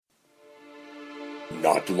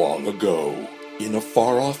Not long ago, in a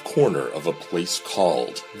far-off corner of a place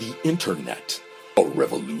called the Internet, a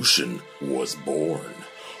revolution was born.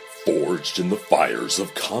 Forged in the fires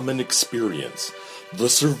of common experience, the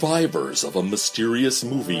survivors of a mysterious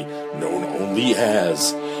movie known only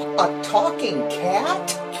as A Talking Cat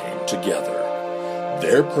came together.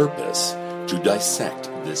 Their purpose, to dissect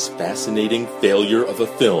this fascinating failure of a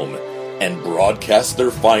film and broadcast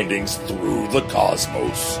their findings through the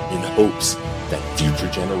cosmos in hopes that future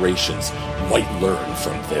generations might learn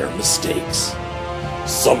from their mistakes.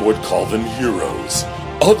 Some would call them heroes,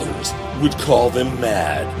 others would call them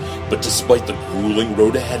mad, but despite the grueling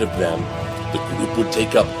road ahead of them, the group would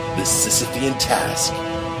take up this Sisyphean task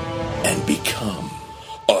and become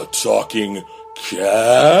a talking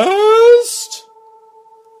cast?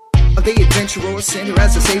 Are they adventurers, sinner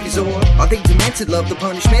as a savior's or are they demented, love the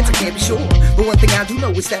punishment? I can't be sure. But one thing I do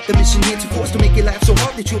know is that the mission here to force to make you laugh so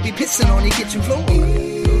hard that you'll be pissing on your kitchen floor.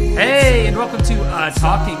 Hey, and welcome to A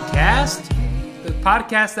Talking Cast, the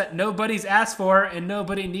podcast that nobody's asked for and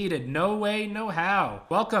nobody needed. No way, no how.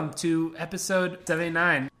 Welcome to episode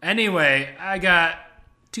 79. Anyway, I got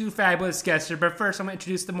two fabulous guests here, but first I'm going to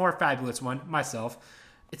introduce the more fabulous one, myself.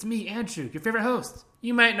 It's me, Andrew, your favorite host.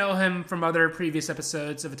 You might know him from other previous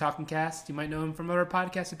episodes of A Talking Cast. You might know him from other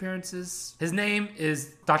podcast appearances. His name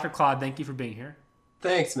is Dr. Claude. Thank you for being here.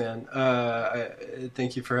 Thanks, man.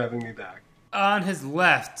 Thank you for having me back. On his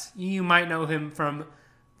left, you might know him from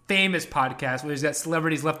famous podcast where he's got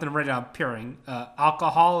celebrities left and right appearing. Alcohol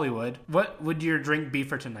Hollywood. What would your drink be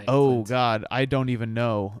for tonight? Oh, Clint? God, I don't even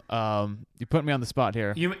know. You put me on the spot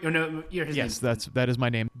here. You know his Yes, name. that is my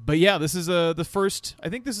name. But yeah, this is the first. I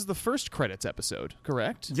think this is the first credits episode.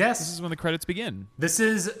 Correct? Yes. This is when the credits begin. This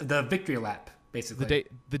is the victory lap, basically.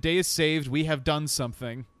 The day is saved. We have done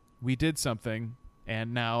something. We did something,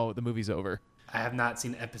 and now the movie's over. I have not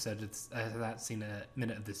seen an episode. I have not seen a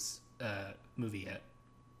minute of this movie yet.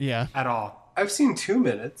 Yeah. At all. I've seen 2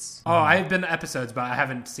 minutes. Oh, I've been to episodes, but I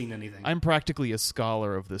haven't seen anything. I'm practically a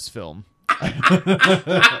scholar of this film.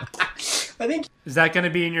 I think Is that going to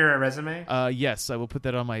be in your resume? Yes, I will put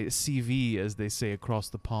that on my CV, as they say across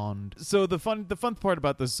the pond. So the fun part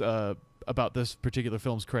about this particular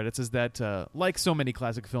film's credits is that, like so many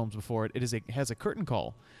classic films before it, it has a curtain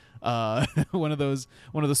call. One of those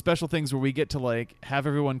special things where we get to have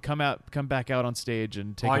everyone come back out on stage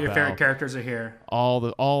and take all a your bow. favorite characters are here. All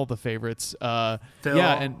the favorites. Phil,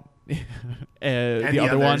 yeah, and the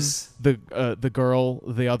other others. one, the girl,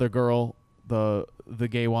 the other girl, the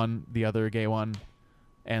gay one, the other gay one,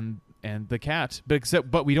 and the cat.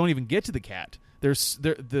 But we don't even get to the cat. This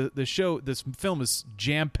film is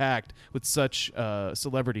jam-packed with such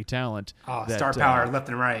celebrity talent. Oh, that, star power left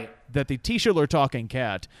and right. That the titular talking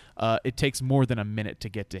cat, it takes more than a minute to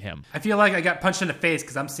get to him. I feel like I got punched in the face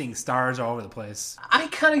because I'm seeing stars all over the place. I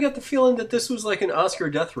kind of got the feeling that this was like an Oscar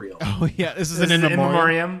death reel. Oh yeah, this is This an is in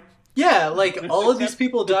memoriam. Yeah, like all of these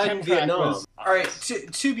people died in Vietnam. was- All right,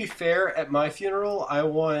 to be fair, at my funeral, I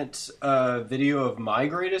want a video of my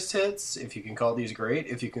greatest hits, if you can call these great,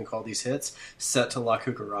 if you can call these hits, set to La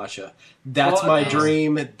Cucaracha. That's my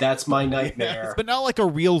dream. That's my nightmare. But not like a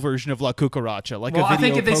real version of La Cucaracha, like Well, a I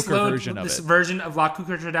video think if they poker slowed version of this it. version of La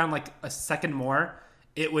Cucaracha down like a second more,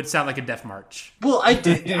 it would sound like a death march. Well, I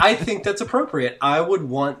think that's appropriate. I would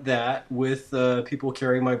want that with people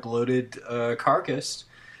carrying my bloated carcass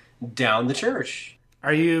down the church.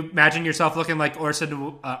 Are you imagining yourself looking like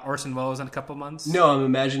Orson Welles in a couple months? No, I'm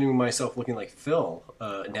imagining myself looking like Phil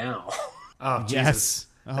now. Oh, Jesus. Yes.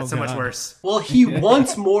 Oh, That's so much God. worse. Well, he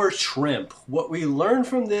wants more shrimp. What we learn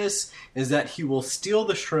from this is that he will steal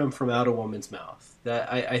the shrimp from out a woman's mouth.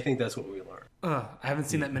 I think that's what we learn. Ugh, I haven't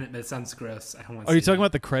seen that minute, but it sounds gross. I don't want to Are you see talking that.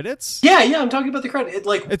 about the credits? Yeah, I'm talking about the credit. It's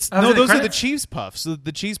Oh, no, is it the those are the credits? cheese puffs. So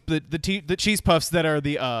the cheese puffs that are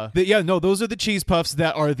those are the cheese puffs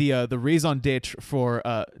that are the raison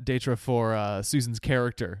d'etre for Susan's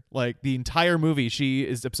character. Like the entire movie, she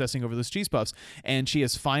is obsessing over those cheese puffs, and she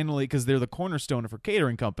is finally, because they're the cornerstone of her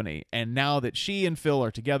catering company. And now that she and Phil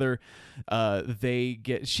are together,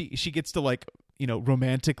 she gets to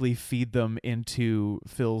romantically feed them into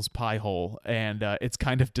Phil's pie hole, and it's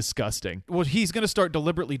kind of disgusting. Well, he's going to start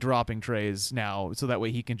deliberately dropping trays now, so that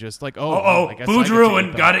way he can just I guess food's I can ruined,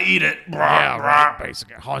 take them. gotta eat it. Yeah, right,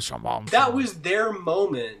 basically. that was their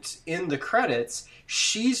moment in the credits.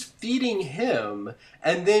 She's feeding him,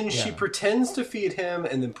 and then she pretends to feed him,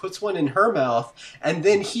 and then puts one in her mouth, and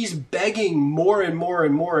then he's begging more and more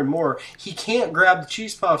and more and more. He can't grab the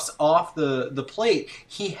cheese puffs off the plate.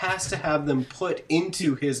 He has to have them put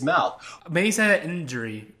into his mouth. Maybe he's had an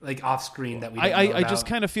injury, off screen that we don't know I just about.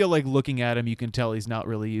 kind of feel like looking at him, you can tell he's not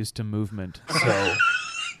really used to movement. So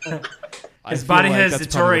His body like has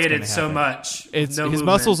that's probably what's deteriorated gonna so happen. much. It's no his movement.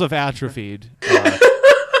 muscles have atrophied.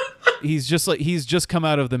 He's just come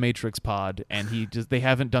out of the Matrix pod, and they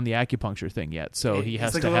haven't done the acupuncture thing yet, so he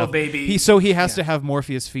has like to a little have baby. he has to have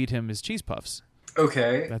Morpheus feed him his cheese puffs.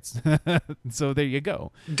 Okay. That's so there you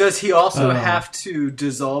go. Does he also have to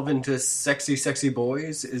dissolve into sexy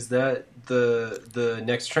boys? Is that the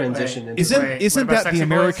next transition into Isn't what about that the sexy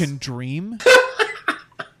American boys? dream?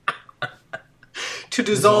 to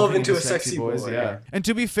dissolve into a sexy boy? Yeah. And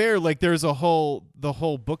to be fair, like there's the whole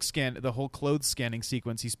clothes scanning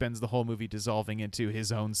sequence. He spends the whole movie dissolving into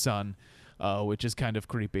his own son, which is kind of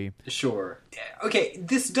creepy. Sure. Okay,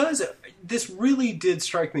 this really did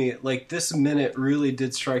strike me, like this minute really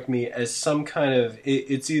did strike me as some kind of,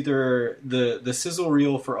 it's either the sizzle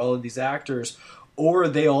reel for all of these actors or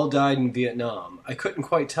they all died in Vietnam. I couldn't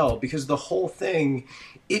quite tell because the whole thing,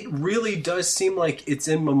 it really does seem like it's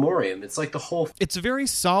in memoriam. It's like the whole... It's very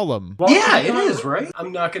solemn. Well, yeah, it is, right?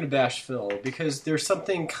 I'm not going to bash Phil because there's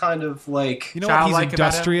something kind of like... You know what? He's childlike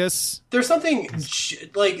about industrious. There's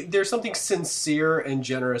something sincere and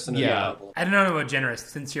generous in the novel. I don't know about generous,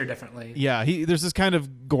 sincere, definitely. Yeah, there's this kind of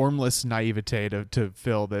gormless naivete to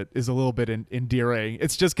Phil that is a little bit endearing.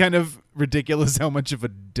 It's just kind of ridiculous how much of a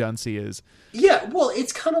dunce he is. Yeah, well,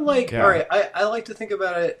 it's kind of like, all right, I like to think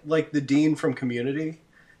about it like the Dean from Community.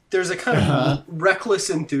 There's a kind of reckless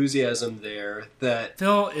enthusiasm there that...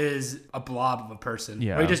 Phil is a blob of a person.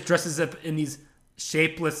 Yeah. Where he just dresses up in these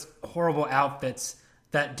shapeless, horrible outfits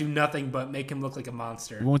that do nothing but make him look like a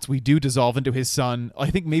monster. Once we do dissolve into his son, I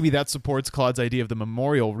think maybe that supports Claude's idea of the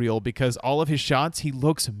memorial reel because all of his shots, he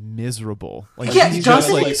looks miserable. Like he's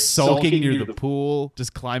just like sulking near the pool,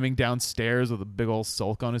 just climbing downstairs with a big old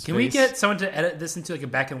sulk on his face. Can we get someone to edit this into like a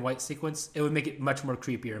black and white sequence? It would make it much more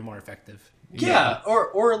creepier and more effective. Yeah,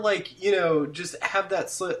 or like, you know, just have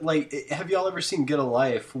that like, have y'all ever seen Get a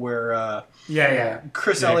Life where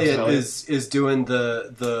Chris Elliott is doing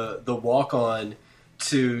the walk on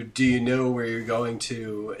to Do You Know Where You're Going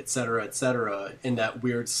To, et cetera, in that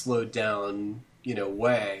weird slowed down, you know,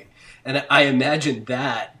 way. And I imagine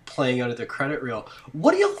that playing under the credit reel.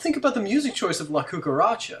 What do y'all think about the music choice of La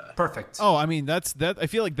Cucaracha? Perfect. Oh, I mean, that. I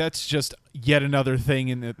feel like that's just yet another thing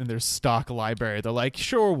in their stock library. They're like,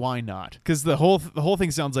 sure, why not? Because the whole thing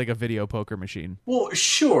sounds like a video poker machine. Well,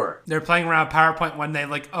 sure. They're playing around PowerPoint one day,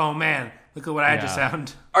 like, oh man, look at what I just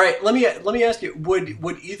found. All right, let me ask you: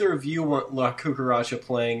 Would either of you want La Cucaracha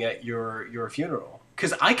playing at your funeral?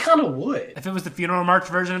 Because I kind of would. If it was the funeral march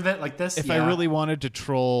version of it, like this, If I really wanted to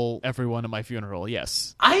troll everyone at my funeral,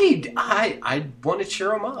 yes. I'd want to cheer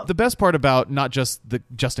them up. The best part about not just the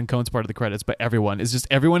Justin Cohn's part of the credits, but everyone, is just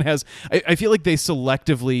everyone has... I feel like they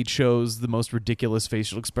selectively chose the most ridiculous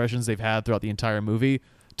facial expressions they've had throughout the entire movie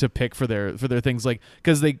to pick for their things, like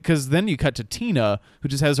because then you cut to Tina, who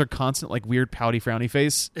just has her constant like weird pouty frowny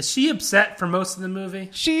face. Is she upset for most of the movie?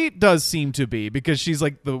 She does seem to be, because she's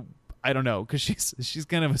like the... I don't know, because she's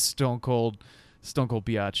kind of a stone cold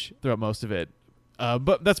biatch throughout most of it.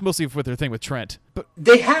 But that's mostly with her thing with Trent. But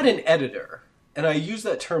they had an editor, and I use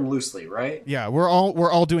that term loosely, right? Yeah, we're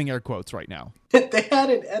all doing air quotes right now. They had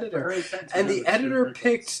an editor, and the editor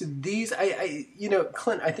picked these. You know,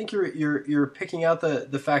 Clint, I think you're picking out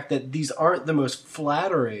the fact that these aren't the most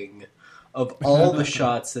flattering of all the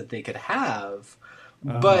shots that they could have.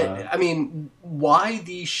 But, I mean, why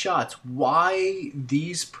these shots? Why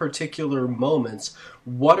these particular moments?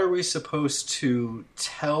 What are we supposed to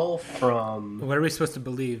tell from... What are we supposed to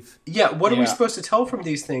believe? Yeah, what are we supposed to tell from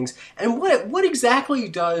these things? And what exactly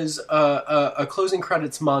does a closing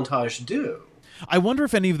credits montage do? I wonder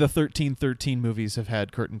if any of the 1313 movies have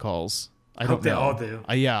had curtain calls. I hope they know. all do.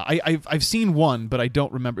 I've seen one, but I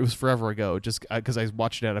don't remember. It was forever ago, just because I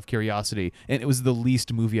watched it out of curiosity, and it was the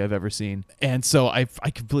least movie I've ever seen. And so I'm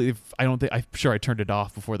sure I turned it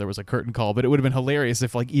off before there was a curtain call. But it would have been hilarious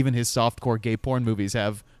if like even his softcore gay porn movies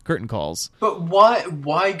have curtain calls. But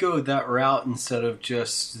why go that route instead of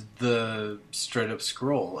just the straight up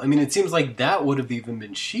scroll? I mean, it seems like that would have even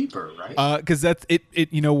been cheaper, right? Because that's it.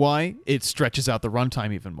 You know why? It stretches out the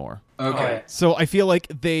runtime even more. Okay. So I feel like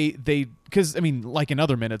they because I mean, like in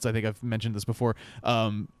other minutes, I think I've mentioned this before.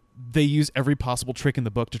 They use every possible trick in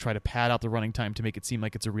the book to try to pad out the running time to make it seem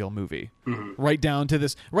like it's a real movie. Mm-hmm. Right down to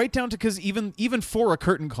because even for a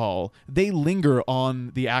curtain call, they linger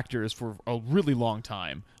on the actors for a really long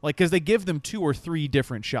time. Like, because they give them 2 or 3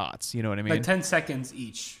 different shots. You know what I mean? Like 10 seconds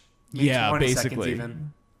each. Maybe 20 basically. seconds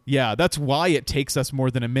even. Yeah, that's why it takes us more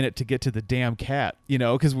than a minute to get to the damn cat,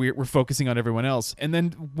 because we're focusing on everyone else. And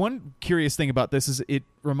then one curious thing about this is it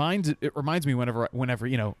reminds me whenever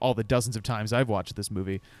all the dozens of times I've watched this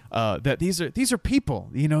movie that these are people,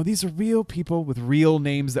 these are real people with real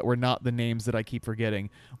names that were not the names that I keep forgetting,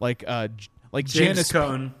 like James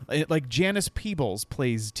Cohn. Like Janice Peebles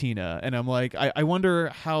plays Tina, and I'm like, I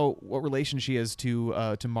wonder what relation she is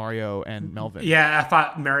to Mario and Melvin. Yeah, I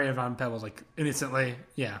thought Mario Von Peebles instantly.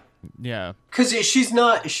 Yeah, because she's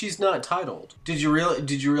not titled. Did you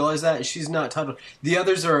realize that she's not titled? The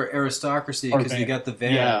others are aristocracy because they got the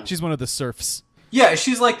van. Yeah, she's one of the serfs. Yeah,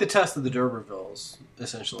 she's like the Test of the D'Urbervilles,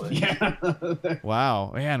 essentially. Yeah.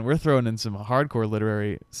 Wow, man, we're throwing in some hardcore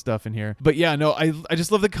literary stuff in here. But yeah, no, I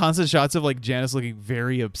just love the constant shots of like Janice looking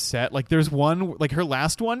very upset. Like there's one, like her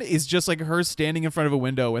last one is just like her standing in front of a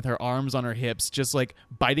window with her arms on her hips, just like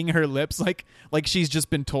biting her lips, like she's just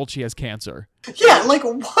been told she has cancer. Yeah, like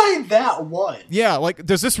why that one? Yeah, like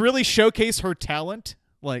does this really showcase her talent?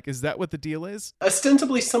 Like, is that what the deal is?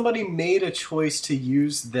 Ostensibly, somebody made a choice to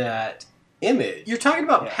use that image. You're talking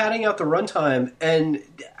about padding out the runtime, and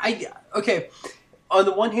on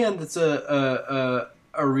the one hand, that's a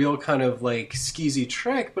real kind of like skeezy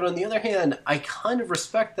trick, but on the other hand, I kind of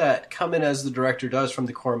respect that coming as the director does from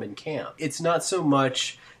the Corman camp. It's not so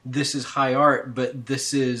much this is high art, but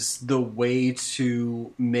this is the way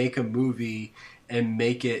to make a movie and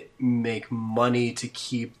make money to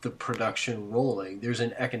keep the production rolling. There's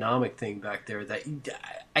an economic thing back there that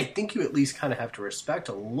I think you at least kind of have to respect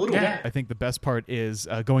a little bit. I think the best part is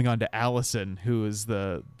going on to Allison, who is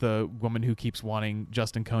the woman who keeps wanting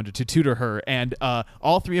Justin Cohn to tutor her. And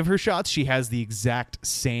all three of her shots, she has the exact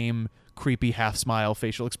same creepy half-smile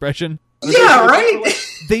facial expression. Yeah, right?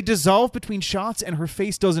 They dissolve between shots and her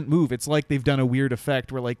face doesn't move. It's like they've done a weird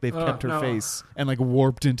effect where like they've kept her face and like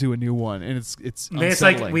warped into a new one, and it's unsettling. It's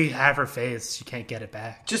like we have her face, she can't get it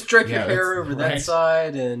back. Just drape your hair over that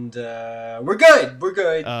side, and we're good. We're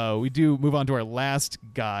good. We do move on to our last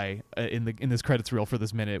guy in this credits reel for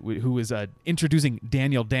this minute, who is introducing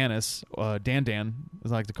Daniel Danis, Dan,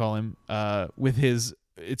 as I like to call him,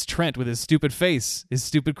 it's Trent with his stupid face, his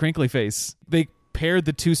stupid crinkly face. They paired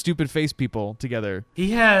the two stupid face people together.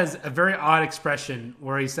 He has a very odd expression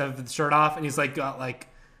where he's got the shirt off and he's like got like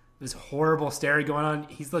this horrible stare going on.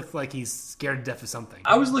 He looks like he's scared to death of something.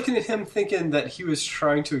 I was looking at him thinking that he was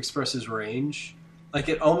trying to express his range. Like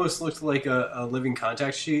it almost looked like a living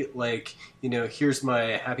contact sheet. Like, here's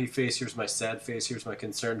my happy face, here's my sad face, here's my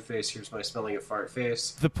concerned face, here's my smelling a fart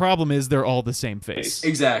face. The problem is they're all the same face.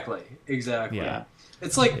 Exactly. Yeah.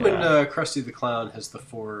 It's like when Krusty the Clown has the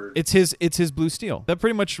four. It's his blue steel. That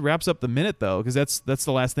pretty much wraps up the minute, though, because that's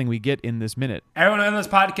the last thing we get in this minute. Everyone on this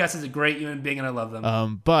podcast is a great human being, and I love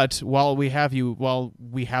them. But while we have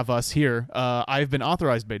us here, I've been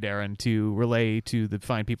authorized by Darren to relay to the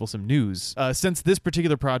fine people some news. Since this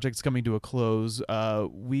particular project's coming to a close,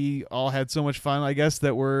 we all had so much fun, I guess,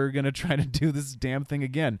 that we're gonna try to do this damn thing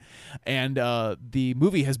again. And the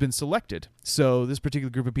movie has been selected. So this particular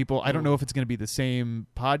group of people, I don't know if it's going to be the same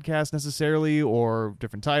podcast necessarily or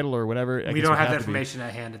different title or whatever. We don't have that information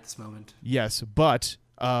at hand at this moment. Yes, but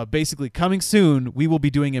basically coming soon, we will be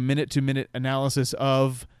doing a minute-to-minute analysis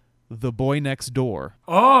of The Boy Next Door.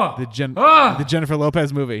 The Jennifer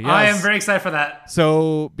Lopez movie. Yes. I am very excited for that.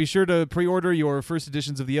 So be sure to pre-order your first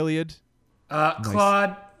editions of the Iliad. Nice.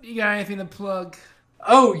 Claude, you got anything to plug?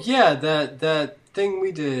 Oh, yeah, that thing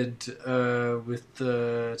we did with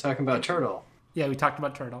talking about Turtle. Yeah, we talked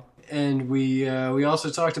about Turtle. And we also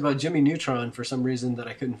talked about Jimmy Neutron for some reason that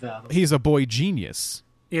I couldn't fathom. He's a boy genius.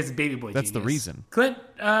 He has a baby boy That's genius. The reason. Clint,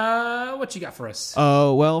 what you got for us?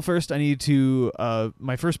 Well, first I need to,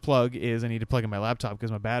 my first plug is I need to plug in my laptop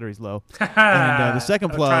because my battery's low. And the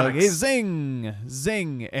second plug is Zing.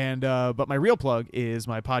 And, but my real plug is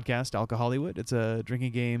my podcast, Alcohollywood. It's a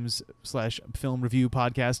drinking games / film review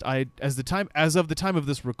podcast. As of the time of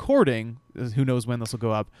this recording, who knows when this will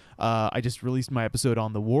go up, I just released my episode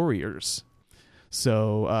on the Warriors.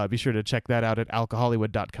 So be sure to check that out at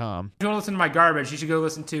alcohollywood.com. If you want to listen to my garbage, you should go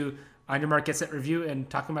listen to On Your Mark, Get Set Review and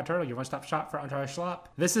Talking About Turtle, your one-stop shop for Entourage Schlop.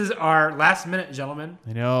 This is our last minute, gentlemen.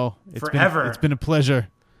 I know. Forever. It's been a pleasure.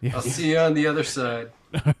 Yeah. I'll see you on the other side.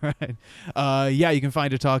 All right. You can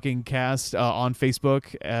find A Talking Cast on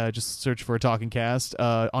Facebook. Just search for A Talking Cast.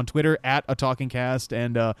 On Twitter, at A Talking Cast.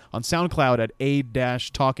 And on SoundCloud at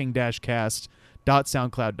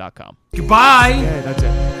a-talking-cast.soundcloud.com. Goodbye. Okay, that's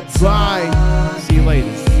it. Bye. See you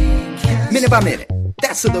later. Minute by minute.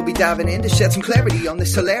 That's so they'll be diving in to shed some clarity on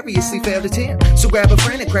this hilariously failed attempt. So grab a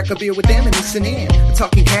friend and crack a beer with them and listen in. The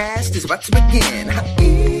Talking Cast is about to begin.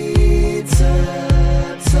 It's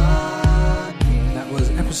a talking. That was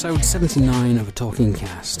episode 79 of A Talking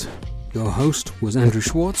Cast. Your host was Andrew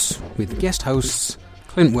Schwartz, with guest hosts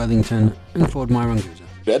Clint Wellington and Claude Myronguza.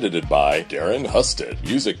 Edited by Darren Husted.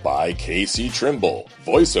 Music by Casey Trimble.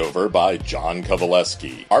 Voiceover by John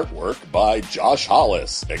Kovaleski. Artwork by Josh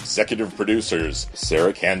Hollis. Executive producers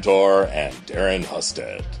Sarah Cantor and Darren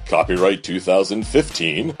Husted. Copyright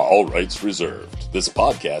 2015. All rights reserved. This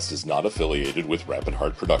podcast is not affiliated with Rapid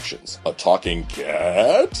Heart Productions. A Talking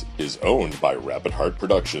Cat is owned by Rapid Heart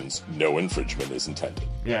Productions. No infringement is intended.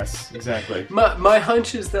 Yes, exactly. My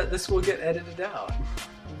hunch is that this will get edited out.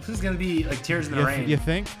 This is gonna be like tears in the rain. You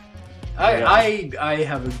think? I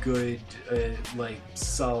have a good,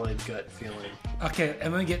 solid gut feeling. Okay,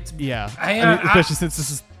 I'm gonna get. Yeah. Especially since this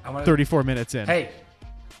is 34 minutes in. Hey,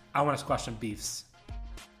 I want to squash some beefs.